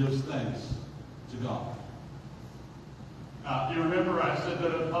and gives thanks to God. You remember I said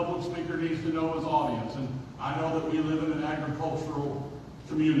that a public speaker needs to know his audience, and I know that we live in an agricultural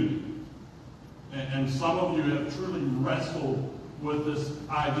community. And some of you have truly wrestled with this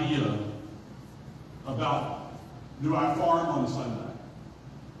idea about, do I farm on Sunday?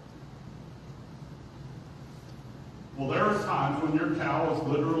 Well, there are times when your cow is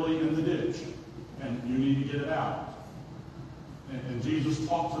literally in the ditch, and you need to get it out. And Jesus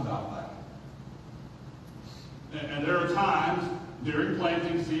talks about that. And there are times during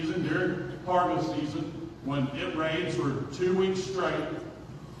planting season, during harvest season, when it rains for 2 weeks straight,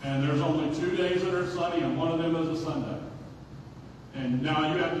 and there's only 2 days that are sunny, and one of them is a Sunday. And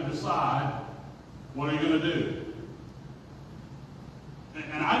now you have to decide, what are you going to do?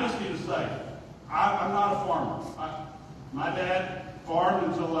 And I just need to say, I'm not a farmer. My dad farmed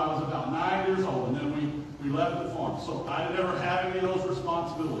until I was about 9 years old, and then we left the farm. So I never had any of those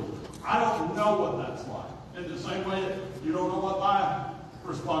responsibilities. I don't know what that's like. In the same way that you don't know what my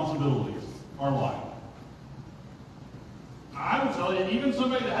responsibilities are like. I would tell you, even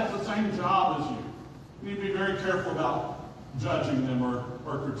somebody that has the same job as you need to be very careful about judging them or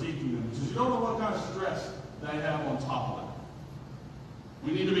critiquing them, because you don't know what kind of stress they have on top of that.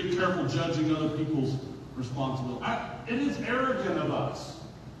 We need to be careful judging other people's responsibility. It is arrogant of us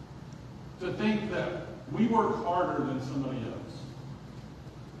to think that we work harder than somebody else,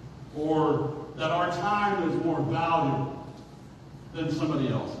 or that our time is more valuable than somebody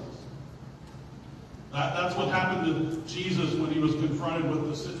else's. That's what happened to Jesus when he was confronted with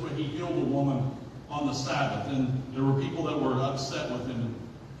the situation. He healed a woman on the Sabbath, and there were people that were upset with him.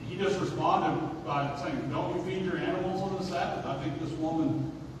 He just responded by saying, don't you feed your animals on the Sabbath? I think this woman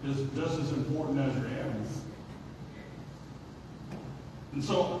is just as important as your animals. And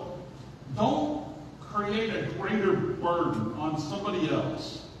so, don't create a greater burden on somebody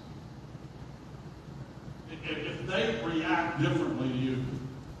else if they react differently to you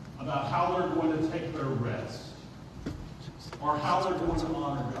about how they're going to take their rest or how they're going to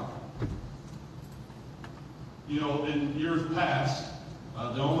honor God. You know, in years past,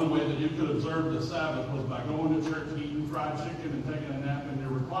 the only way that you could observe the Sabbath was by going to church, eating fried chicken, and taking a nap in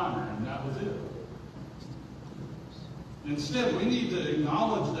your recliner, and that was it. Instead, we need to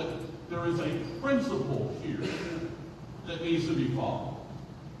acknowledge that there is a principle here that needs to be followed.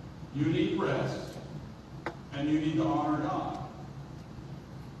 You need rest, and you need to honor God.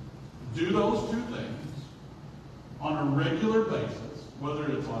 Do those two things on a regular basis, whether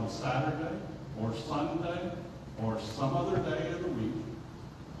it's on Saturday or Sunday or some other day of the week,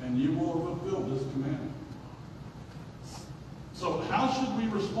 and you will fulfill this commandment. So how should we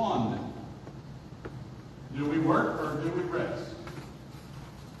respond then? Do we work or do we rest?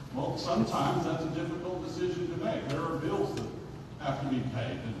 Well, sometimes that's a difficult decision to make. There are bills that have to be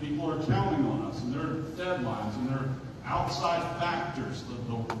paid, and people are counting on us, and there are deadlines, and there are outside factors,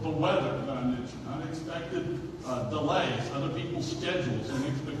 the weather that I mentioned, unexpected delays, other people's schedules and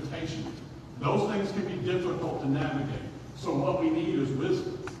expectations. Those things can be difficult to navigate. So what we need is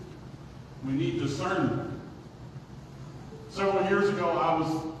wisdom. We need discernment. Several years ago, I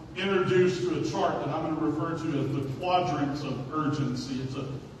was introduced to a chart that I'm going to refer to as the quadrants of urgency. It's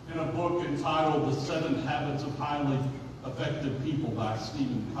in a book entitled The 7 Habits of Highly Effective People by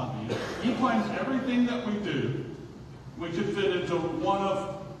Stephen Covey. He claims everything that we do, we could fit into one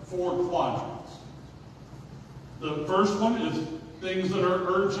of 4 quadrants. The first one is things that are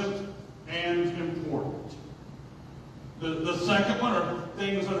urgent and important. The second one are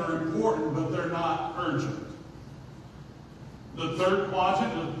things that are important, but they're not urgent. The third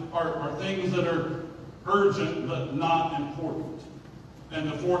quadrant are things that are urgent, but not important.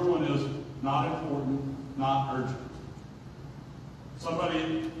 And the fourth one is not important, not urgent.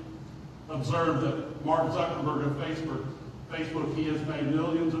 Somebody observed that Mark Zuckerberg of Facebook, he has made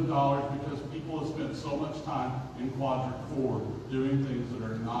millions of dollars because people have spent so much time in quadrant 4 doing things that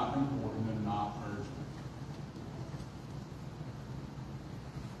are not important and not urgent.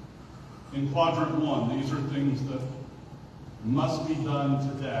 In quadrant 1, these are things that must be done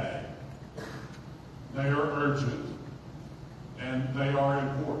today. They are urgent and they are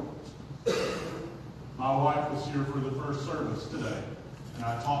important. My wife was here for the first service today, and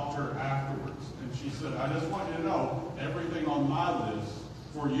I talked to her afterwards, and she said, I just want you to know everything on my list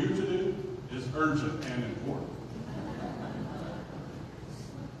for you to do is urgent and important.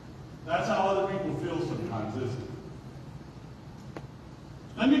 That's how other people feel sometimes, isn't it?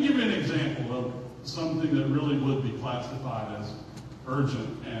 Let me give you an example of something that really would be classified as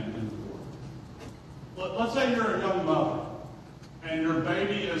urgent and important. Let's say you're a young mother and your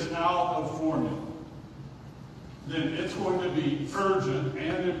baby is out of formula. Then it's going to be urgent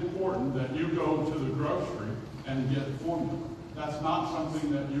and important that you go to the grocery and get formula. That's not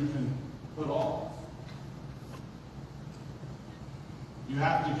something that you can put off. You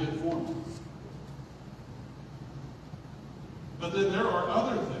have to get formula. But then there are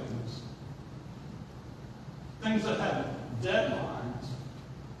other things that have deadlines,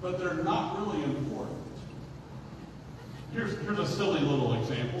 but they're not really important. Here's a silly little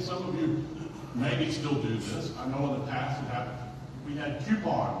example. Some of you maybe still do this. I know in the past we had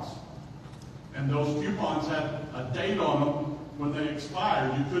coupons, and those coupons had a date on them. When they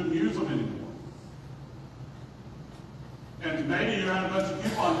expired, you couldn't use them anymore. And maybe you had a bunch of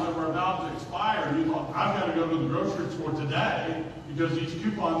coupons that were about to expire, and you thought, I've got to go to the grocery store today because these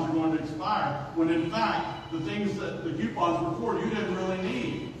coupons are going to expire, when in fact, the things that the coupons were for, you didn't really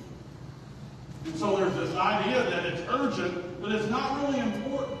need. And so there's this idea that it's urgent, but it's not really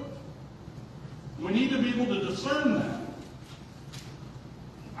important. We need to be able to discern that.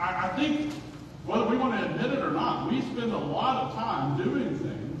 I think, whether we want to admit it or not, we spend a lot of time doing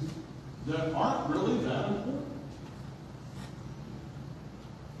things that aren't really that important.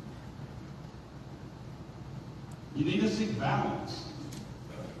 You need to seek balance.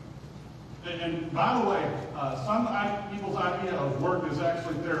 And by the way, some people's idea of work is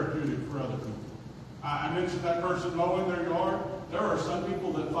actually therapeutic for other people. I mentioned that person mowing their yard. There are some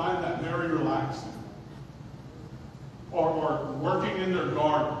people that find that very relaxing. Or working in their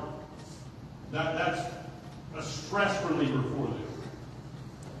garden. That's a stress reliever for them.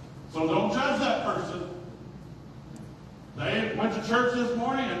 So don't judge that person. They went to church this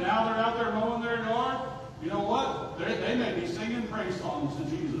morning and now they're out there mowing their yard. You know what? They may be singing praise songs to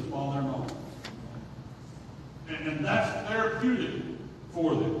Jesus while they're mowing. And that's therapeutic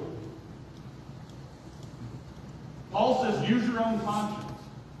for them. Paul says, use your own conscience.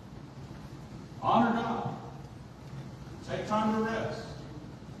 Honor God. Take time to rest.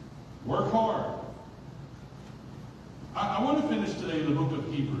 Work hard. I want to finish today in the book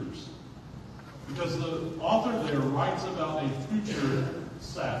of Hebrews, because the author there writes about a future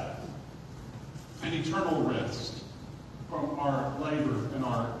Sabbath, an eternal rest from our labor and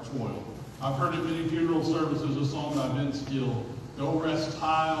our toil. I've heard in many funeral services a song by Ben Still, go rest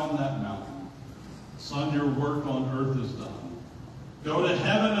high on that mountain. Son, your work on earth is done. Go to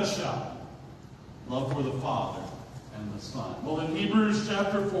heaven a shout. Love for the Father and the Son. Well, in Hebrews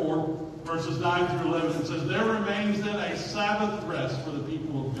chapter 4, verses 9 through 11, it says, there remains then a Sabbath rest for the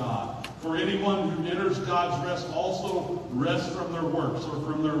people of God. For anyone who enters God's rest also rests from their works or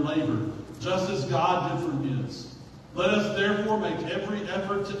from their labor, just as God did from his. Let us therefore make every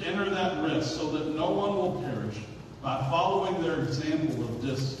effort to enter that rest, so that no one will perish by following their example of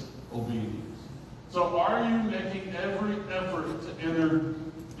disobedience. So are you making every effort to enter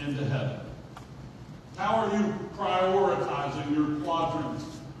into heaven? How are you prioritizing your quadrants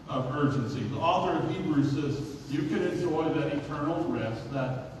of urgency? The author of Hebrews says you can enjoy that eternal rest,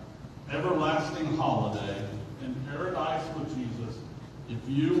 that everlasting holiday in paradise with Jesus, if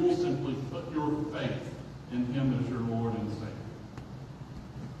you will simply put your faith in him as your Lord and Savior.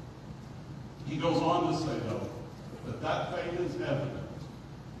 He goes on to say, though, that faith is evident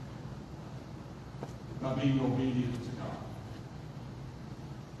by being obedient to God.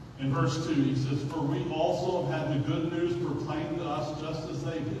 In verse 2, he says, for we also have had the good news proclaimed to us just as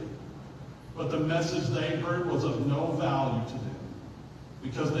they did. But the message they heard was of no value to them,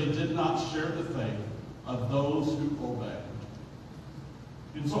 because they did not share the faith of those who obeyed.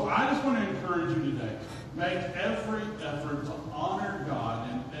 And so I just want to encourage you today, make every effort to honor God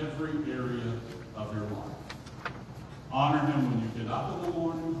in every area of your life. Honor him when you get up in the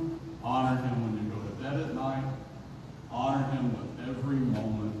morning. Honor him when you go to bed at night. Honor him with every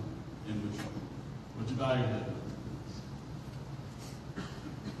moment in between. Would you bow your head.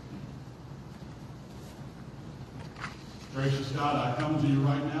 Gracious God, I come to you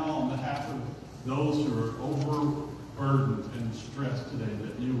right now on behalf of those who are overburdened and stressed today,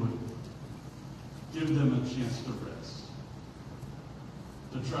 that you would give them a chance to rest,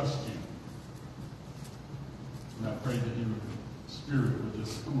 to trust you. And I pray that your Spirit would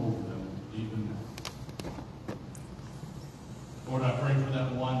just come over them even now. Lord, I pray for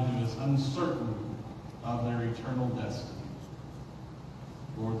that one who is uncertain of their eternal destiny.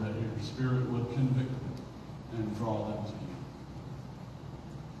 Lord, that your Spirit would convict them and draw them to you.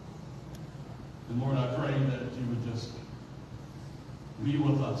 And Lord, I pray that you would just be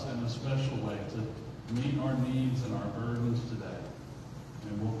with us in a special way to meet our needs and our burdens today.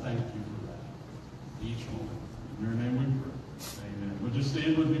 And we'll thank you for that each moment. In your name we pray. Amen. Would you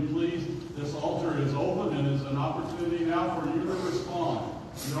stand with me, please? This altar is open and is an opportunity now for you to respond.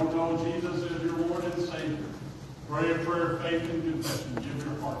 If you don't know Jesus as your Lord and Savior, pray a prayer of faith and confession. Give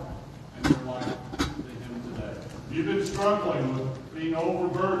your heart and your life to him today. If you've been struggling with being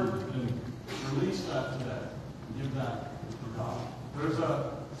overburdened, then release that today. Give that to God. There's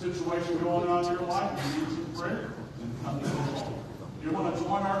a situation going on in your life, you need some prayer, then come to the altar. If you want to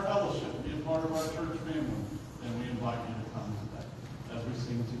join our fellowship, be a part of our church family, then we invite you to come today as we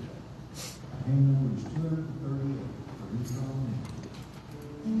sing together. Numbers 238. Praise God.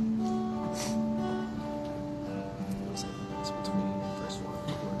 It's between verse 1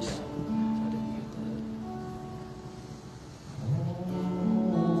 and verse 2. I didn't get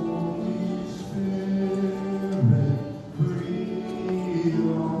Holy Spirit, breathe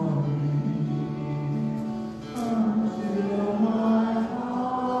on me until my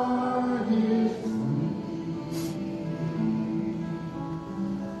heart is free.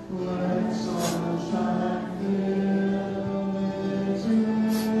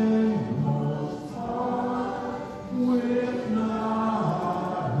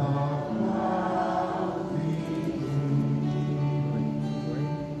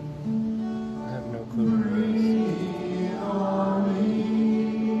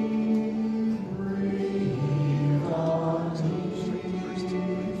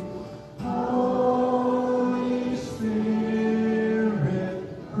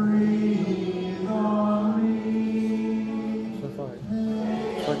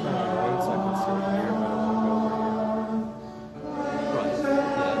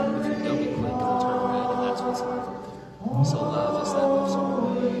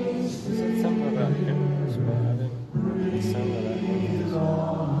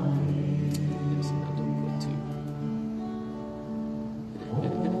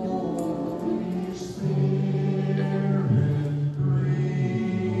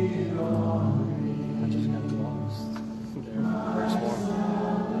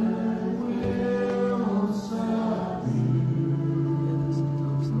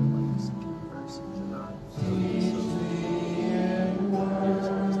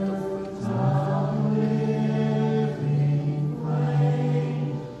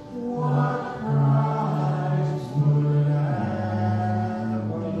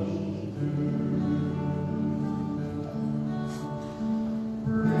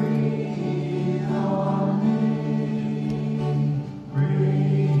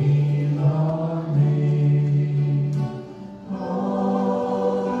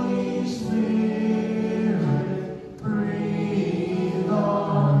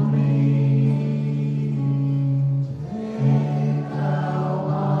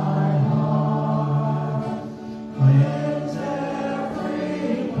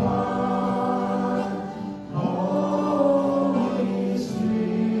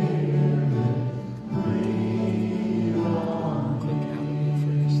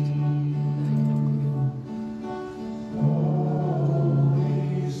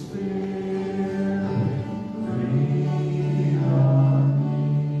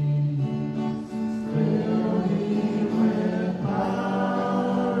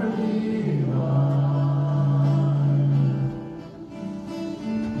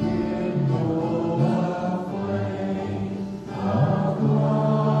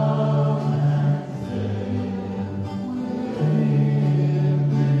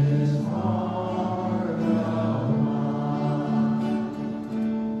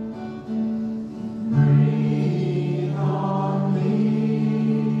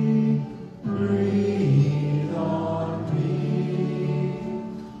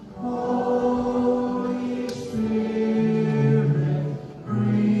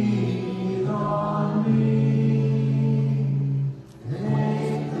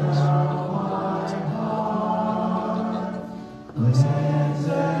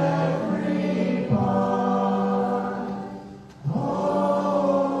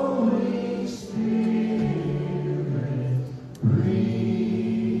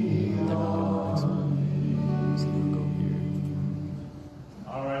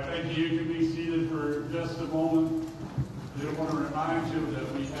 remind you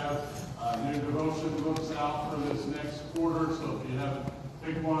that we have new devotion books out for this next quarter, so if you haven't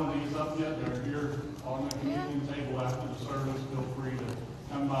picked one of these up yet, they're here on the communion table after the service. Feel free to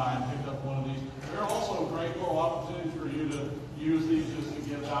come by and pick up one of these. They're also a great little opportunity for you to use these just to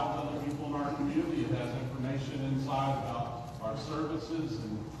give out to other people in our community. It has information inside about our services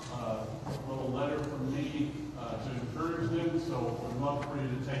and a little letter from me to encourage them. So we'd love for you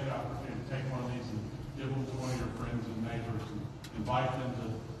to take the opportunity to take one of these and give them to one of your friends and neighbors and invite them to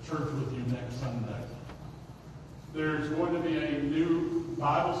church with you next Sunday. There's going to be a new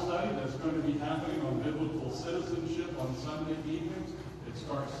Bible study that's going to be happening on biblical citizenship on Sunday evenings. It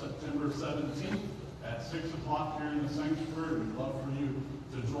starts September 17th at 6 o'clock here in the sanctuary. We'd love for you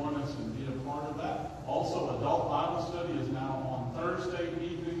to join us and be a part of that. Also, adult Bible study is now on Thursday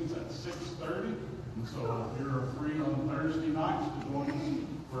evenings at 6:30. And so if you're free on Thursday nights to join us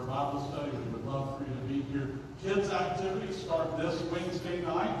for a Bible study, we would love for you to be here. Kids' activities start this Wednesday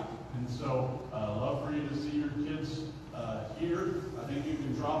night. And so love for you to see your kids here. I think you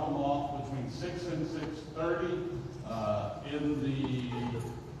can drop them off between 6 and 6:30 in the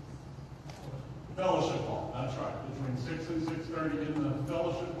fellowship hall. That's right. Between 6 and 6:30 in the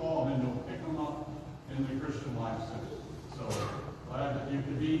fellowship hall, and then you'll pick them up in the Christian Life Center. So glad that you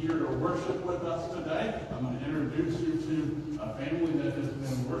could be here to worship with us today. I'm going to introduce you to a family that has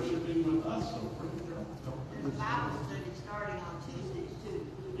been worshiping with us. So The Bible study starting on Tuesdays too.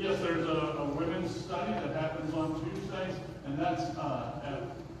 yes, there's a women's study that happens on Tuesdays, and that's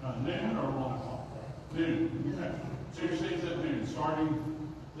at noon or 1 o'clock? Noon. Okay. Tuesdays at noon,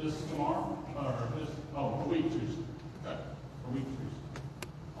 starting this tomorrow, a week Tuesday. Okay, a week Tuesday.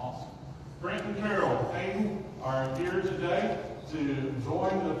 Awesome. Brent and Carol Hayden are here today to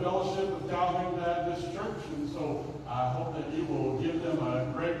join the fellowship of Calhoun Baptist Church, and so I hope that you will give them a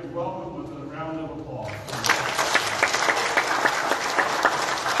great welcome with a round of applause.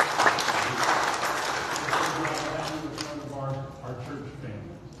 Our church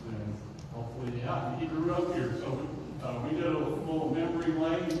family, and hopefully, he grew up here. So we did a little memory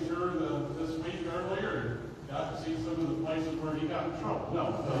lane tour this week earlier. Got to see some of the places where he got in trouble. No,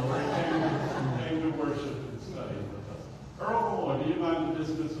 he came to worship and study with us. Earl Boyd, do you mind to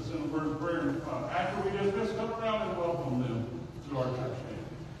dismiss us in a word of prayer? After we dismiss, come around and welcome them to our church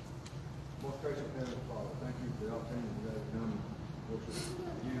family. Most gracious Heavenly Father, thank you for the opportunity today to come and worship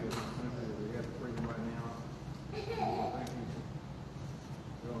you and the country that we have freedom right now. Thank you.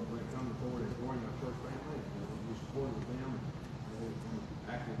 We're come forward and join our church family. We supported with them and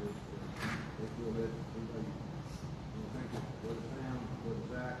acted as they feel that we love you. Thank you for the Sam, for the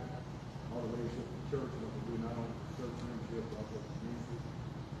Zach, all the leadership of the church, and what we do not only for church membership, but also for community.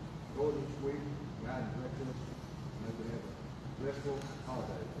 Lord, each week, guide and direct us, and as we have a restful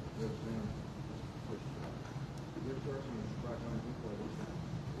holiday, let us down. This person is Christ, we pray.